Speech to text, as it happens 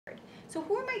So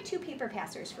who are my two paper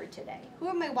passers for today? Who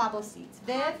are my wobble seats?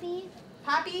 Viv,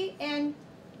 Poppy, and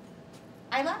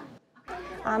Isla?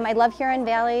 I love Huron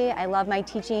Valley, I love my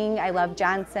teaching, I love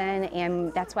Johnson,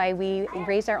 and that's why we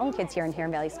raised our own kids here in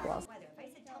Huron Valley Schools.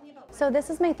 So this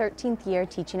is my 13th year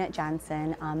teaching at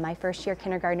Johnson. My first year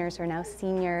kindergartners are now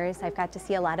seniors. I've got to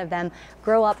see a lot of them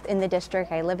grow up in the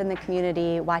district. I live in the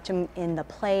community, watch them in the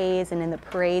plays and in the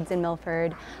parades in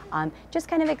Milford. Just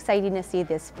kind of exciting to see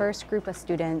this first group of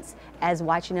students as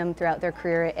watching them throughout their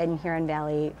career in Huron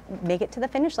Valley make it to the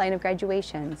finish line of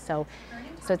graduation. So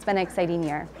it's been an exciting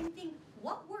year.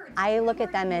 I look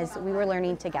at them as we were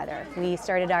learning together. We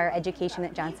started our education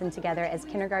at Johnson together as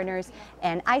kindergartners,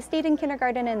 and I stayed in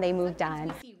kindergarten and they moved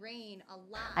on.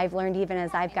 I've learned even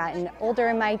as I've gotten older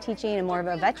in my teaching and more of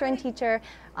a veteran teacher,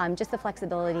 just the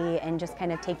flexibility and just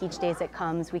kind of take each day as it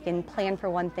comes. We can plan for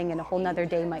one thing and a whole nother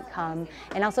day might come.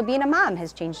 And also being a mom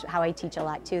has changed how I teach a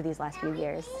lot too these last few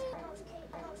years.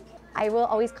 I will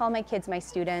always call my kids my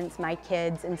students, my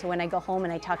kids, and so when I go home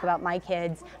and I talk about my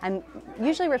kids, I'm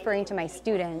usually referring to my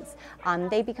students.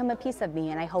 They become a piece of me,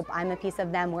 and I hope I'm a piece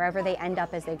of them wherever they end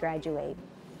up as they graduate.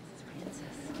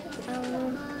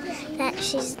 That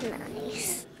she's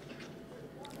nice.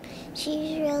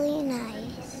 She's really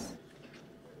nice.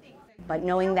 But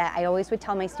knowing that I always would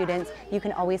tell my students, you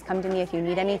can always come to me if you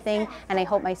need anything, and I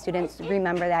hope my students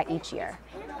remember that each year.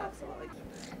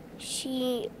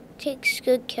 She takes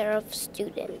good care of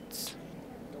students.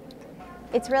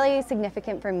 It's really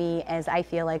significant for me as I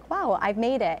feel like, wow, I've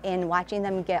made it. And watching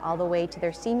them get all the way to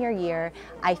their senior year,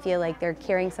 I feel like they're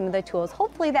carrying some of the tools,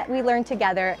 hopefully, that we learn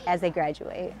together as they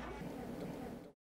graduate.